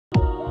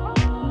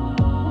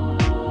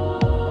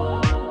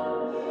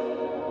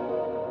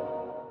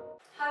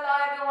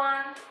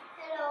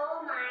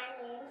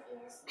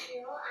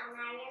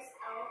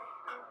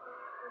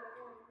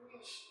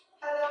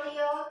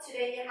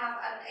have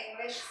an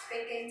English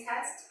speaking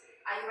test.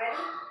 Are you ready?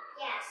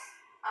 Yes.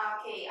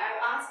 Okay,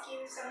 I'll ask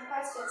you some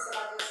questions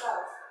about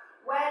yourself.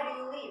 Where do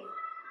you live?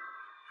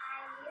 I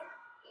live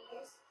in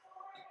English.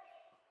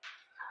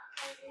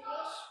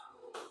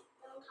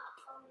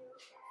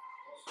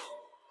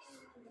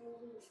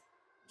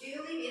 Do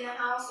you live in a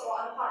house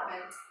or an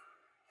apartment?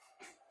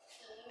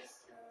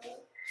 Yes,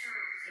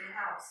 In a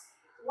house.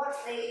 What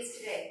day is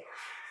today?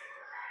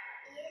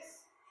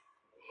 Yes,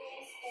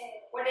 Wednesday.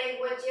 What day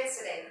was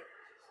yesterday? It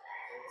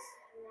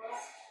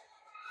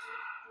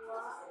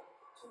was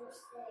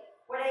Tuesday.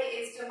 What day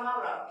is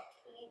tomorrow?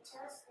 It's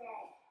Thursday.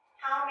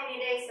 How many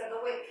days of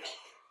the week?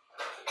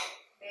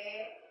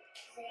 There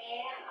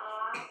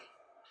are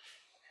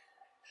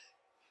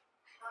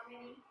How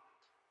many?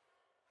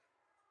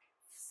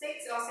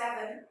 6 or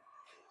 7?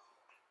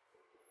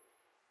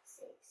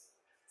 6.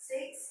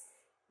 6.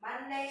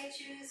 Monday,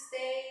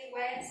 Tuesday,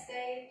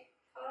 Wednesday,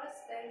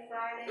 Thursday,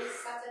 Friday,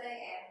 Saturday,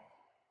 and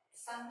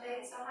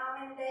Sunday. So how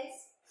many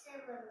days?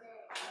 7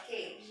 days.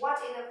 Okay. What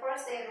is the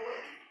first day of the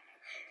week?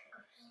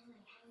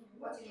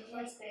 What is the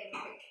first day of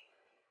the week?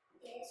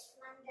 It's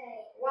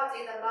Monday. What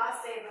is the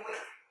last day of the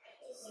week?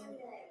 It's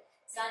Sunday.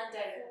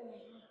 Sunday.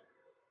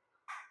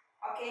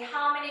 Okay.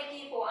 How many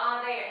people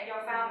are there in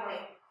your family?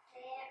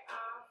 There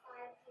are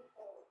 5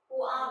 people.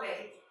 Who are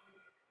they?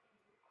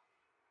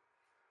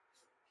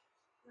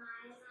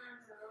 My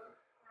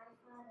mother, my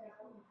father,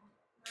 my brother,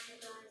 my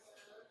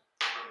grandmother,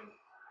 and me.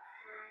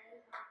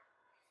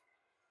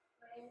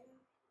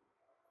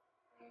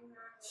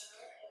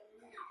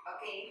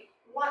 Okay.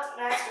 What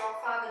does your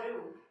father do?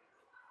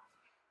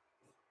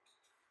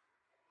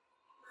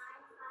 My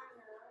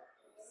father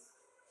is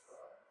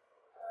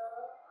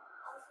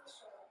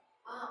officer.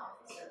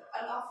 Officer.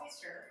 An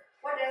officer.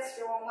 What does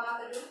your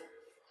mother do?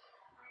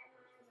 My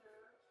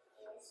mother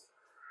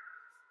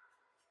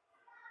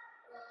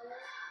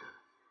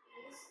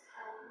is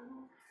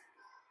an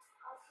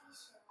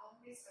officer.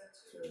 Officer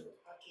too.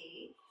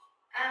 Okay.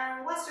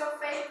 What's your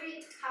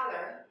favorite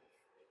color?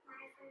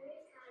 My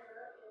favorite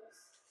color is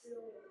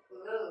blue.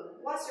 Blue.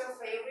 What's your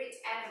favorite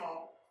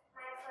animal?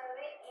 My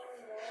favorite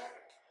animal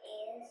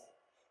is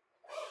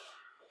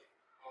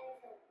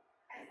elephant.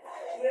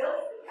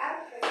 Really?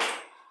 Elephant.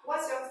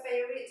 What's your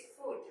favorite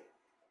food?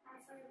 My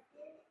favorite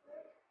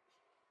food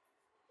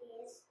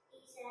is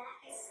pizza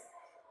And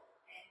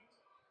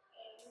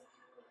and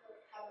hamburger.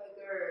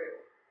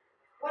 hamburger.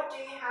 What do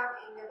you have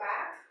in the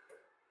bag?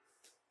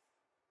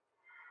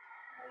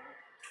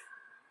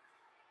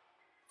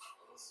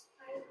 It's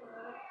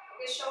paper.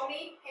 Okay, show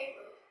me.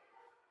 Paper.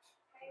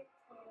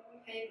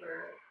 Paper.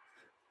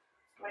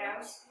 What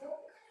else?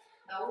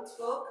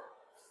 Notebook.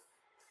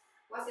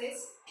 What's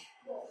this?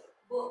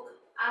 Book.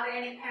 Are there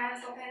any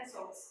pens or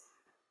pencils?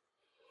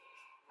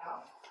 No.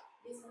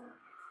 This one?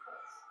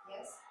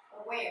 Yes.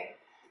 Where?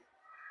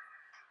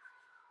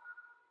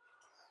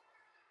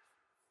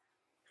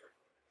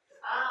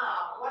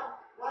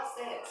 What's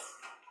this?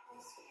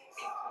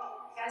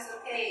 Pencil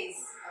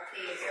case.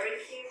 Okay, very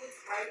cute,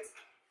 right?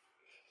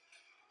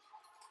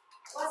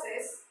 What's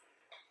this?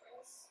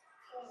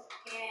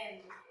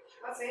 Pen.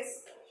 What's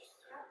this?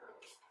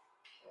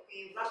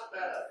 Okay,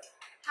 rubber.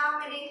 How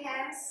many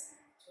hands?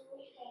 2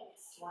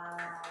 hands. Wow,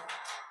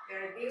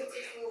 very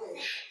beautiful.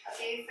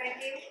 Okay,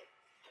 thank you.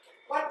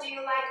 What do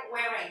you like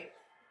wearing?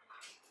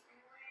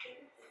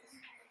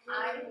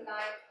 I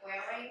like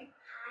wearing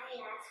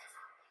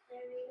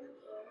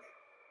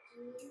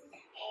jeans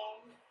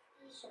and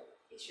t-shirt.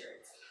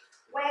 t-shirts.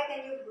 Where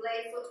can you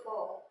play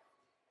football?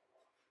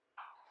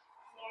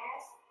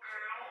 Yes,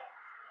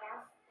 I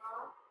have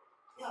ball.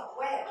 No,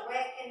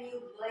 where can you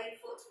play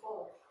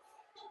football?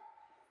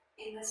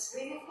 In the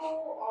swimming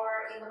pool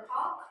or in the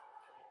park?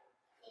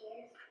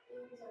 Is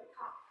in the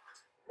park.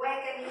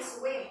 Where can you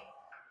swim?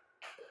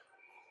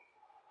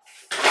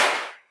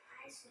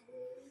 I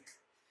swim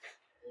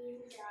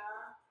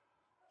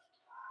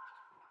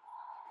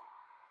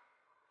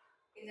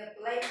in the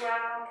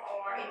playground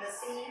or in the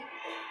sea?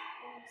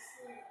 in the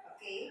sea.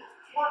 Okay.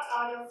 What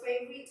are your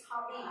favorite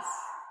hobbies?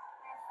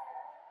 My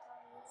favorite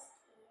hobbies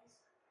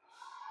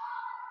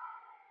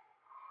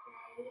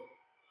is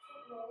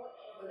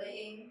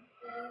Playing. playing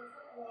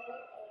football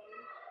and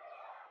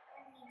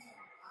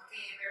badminton.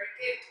 Okay, very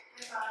good.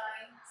 Bye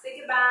bye. Say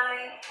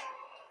goodbye.